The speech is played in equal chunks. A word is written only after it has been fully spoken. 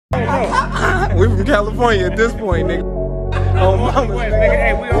don't know. We from California at this point, nigga. Oh, mama. Nigga,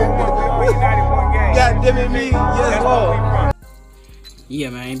 hey, we united one game. God damn it, me. Yes, Lord. Yeah,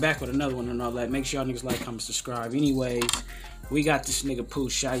 man, back with another one and all that. Make sure y'all niggas like, comment, subscribe. Anyways, we got this nigga Pooh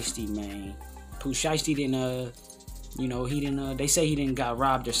Shiesty, man. Pooh Shiesty didn't, you know, he didn't, they say he didn't got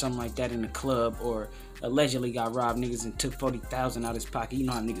robbed or something like that in the club, or allegedly got robbed, niggas, and took 40,000 out his pocket. You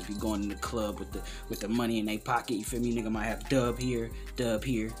know how niggas be going in the club with the money in their pocket, you feel me? Nigga might have dub here,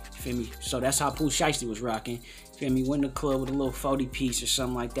 you feel me? So that's how Pooh Shiesty was rocking, you feel me? Went in the club with a little 40 piece or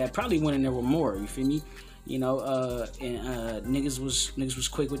something like that. Probably went in there with more, you feel me? You know, niggas was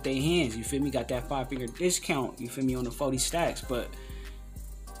quick with their hands, you feel me? Got that 5-finger discount, you feel me, on the 40 stacks. But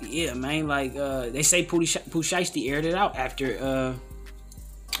yeah, man, like they say Pooh Shiesty aired it out after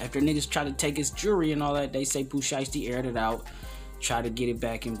niggas tried to take his jewelry and all that. They say Pooh Shiesty aired it out, try to get it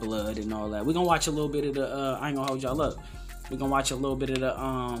back in blood and all that. We're gonna watch a little bit of the I ain't gonna hold y'all up. We're gonna watch a little bit of the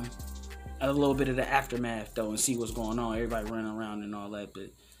aftermath though and see what's going on. Everybody running around and all that. But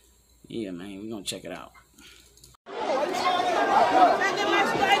yeah, man, we're gonna check it out.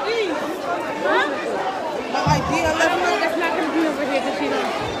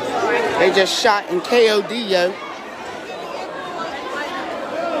 They just shot and KO'd, yo.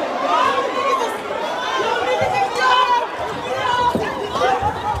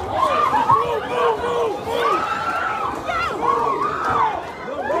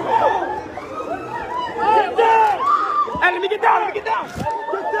 Hey, let me get down.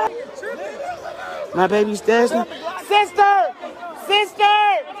 My baby's dancing. Sister!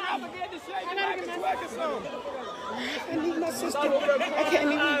 I need my sister. I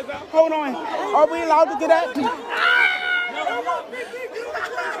can't even. Hold on. Are we allowed to get up?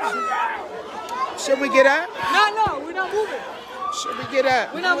 Should we get up? No, we're not moving. Should we get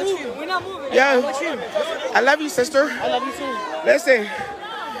up? We're not moving. Yo, I love you, sister. I love you too. Listen,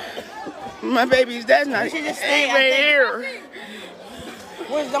 my baby's dad's not right here.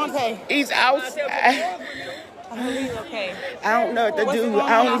 Where's Dante? He's outside. I believe he's okay. I don't know what to do.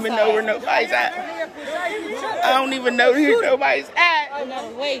 I don't even know where nobody's at. I don't even know where nobody's at. We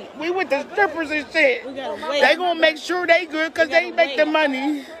gotta wait. We with the strippers and shit. We gotta wait. They gonna make sure they good because they make the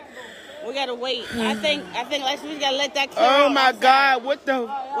money. We gotta wait. I think like we gotta let that clear Oh out my outside. God, what the?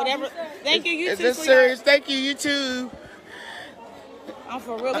 Whatever. Thank you, Is YouTube. this serious? Thank you, YouTube. I'm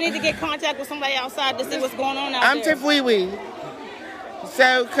for real. We need to get contact with somebody outside to see what's going on out I'm there. Tiff Wee Wee.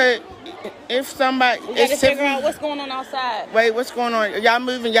 So if somebody, We gotta figure out what's going on outside. Wait, what's going on? Y'all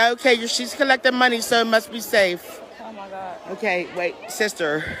moving? Y'all okay? She's collecting money, so it must be safe. Oh my God. Okay, wait,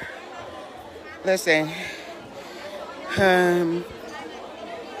 sister. Listen. I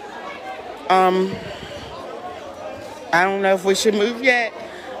don't know if we should move yet.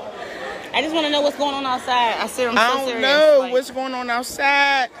 I just want to know what's going on outside. I'm so serious. I don't know what's going on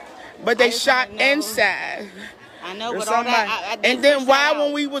outside, but they shot inside. I know, but all that. And then why,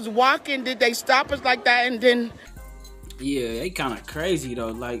 when we was walking, did they stop us like that? And then, Yeah, they kind of crazy though.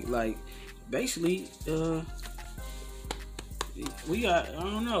 Like basically, we got, I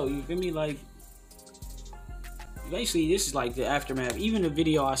don't know, you feel me? Like, basically, this is like the aftermath. Even the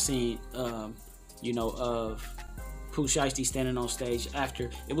video I seen, you know, of Pooh Shiesty standing on stage after,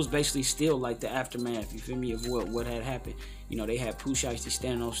 it was basically still like the aftermath, you feel me, of what had happened. You know, they had Pooh Shiesty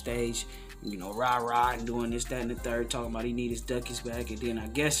standing on stage, you know, rah and doing this, that, and the third, talking about he need his duckies back. And then I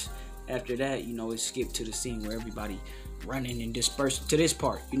guess after that, you know, it skipped to the scene where everybody running and dispersed to this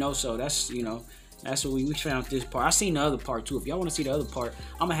part, you know. So that's, you know, that's what we found this part. I seen the other part too. If y'all want to see the other part,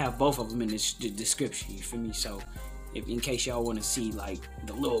 I'm gonna have both of them in the description, you feel me? So if in case y'all want to see like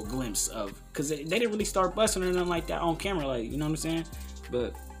the little glimpse of, because they didn't really start busting or nothing like that on camera, like, you know what I'm saying?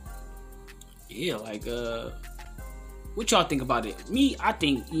 But yeah, like what y'all think about it? Me, I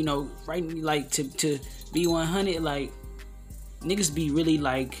think, you know, right, like to be 100, like niggas be really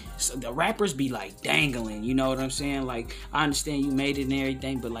like, the rappers be like dangling, you know what I'm saying? Like, I understand you made it and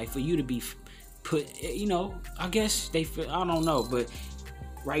everything, but like for you to be put, you know, I guess they feel, I don't know, but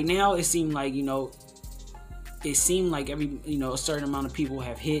right now it seemed like, you know, it seemed like every, you know, a certain amount of people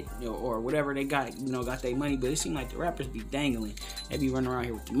have hit or whatever they got, you know, got their money, but it seemed like the rappers be dangling. They be running around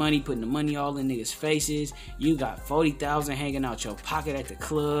here with the money, putting the money all in niggas' faces. You got 40,000 hanging out your pocket at the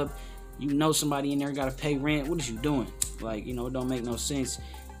club. You know somebody in there got to pay rent. What is you doing? Like, you know, it don't make no sense.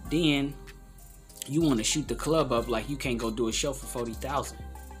 Then you want to shoot the club up like you can't go do a show for 40,000.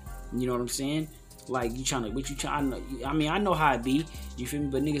 You know what I'm saying? Like, you trying to, what you trying to, I mean, I know how it be, you feel me,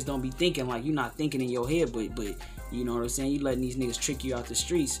 but niggas don't be thinking, like, you not thinking in your head, but, you know what I'm saying, you letting these niggas trick you out the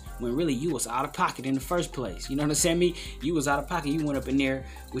streets, when really you was out of pocket in the first place, you know what I'm saying, me, you was out of pocket, you went up in there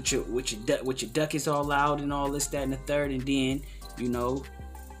with your duckies all out and all this, that, and the third, and then, you know,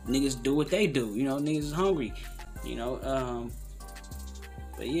 niggas do what they do. You know, niggas is hungry. You know,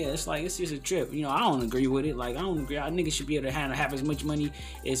 but yeah, it's like, it's just a trip. You know, I don't agree with it. Like, I don't agree. Niggas should be able to have as much money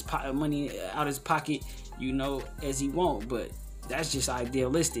out his pocket, you know, as he want. But that's just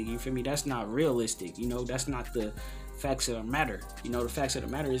idealistic. You feel me? That's not realistic. You know, that's not the facts of the matter. You know, the facts of the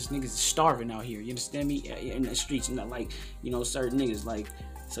matter is niggas is starving out here. You understand me? In the streets, not like, you know, certain niggas. Like,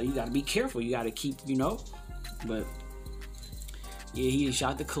 so you gotta be careful. You gotta keep, you know. But yeah, he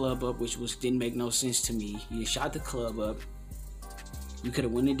shot the club up, which didn't make no sense to me. He shot the club up. You could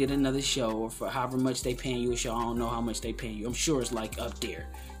have went and did another show, or for however much they paying you a show. I don't know how much they paying you. I'm sure it's like up there.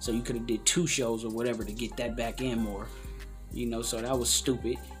 So you could have did 2 shows or whatever to get that back in more. You know, so that was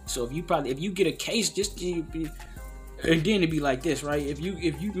stupid. So if you get a case, just and then it'd be like this, right? If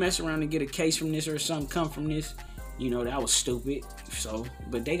you mess around and get a case from this or something come from this, you know, that was stupid. So,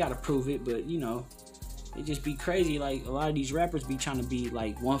 but they gotta prove it. But you know, it just be crazy. Like, a lot of these rappers be trying to be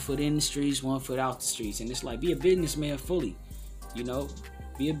like 1 foot in the streets, 1 foot out the streets, and it's like, be a businessman fully. You know,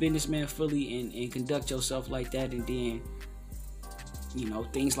 be a businessman fully and conduct yourself like that, and then, you know,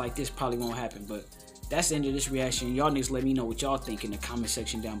 things like this probably won't happen. But that's the end of this reaction. Y'all niggas let me know what y'all think in the comment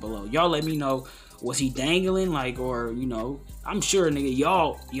section down below. Y'all let me know, was he dangling, like, or, you know, I'm sure, nigga,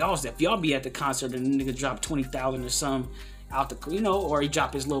 if y'all be at the concert and the nigga drop 20,000 or something out the, you know, or he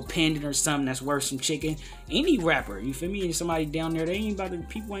drop his little pendant or something that's worth some chicken. Any rapper, you feel me? And somebody down there,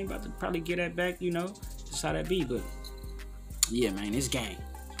 people ain't about to probably get that back, you know. That's how that be. But yeah, man, it's gang.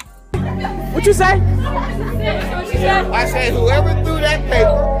 What you say? I said, whoever threw that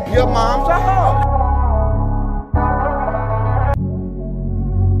paper, your mom's a hoe.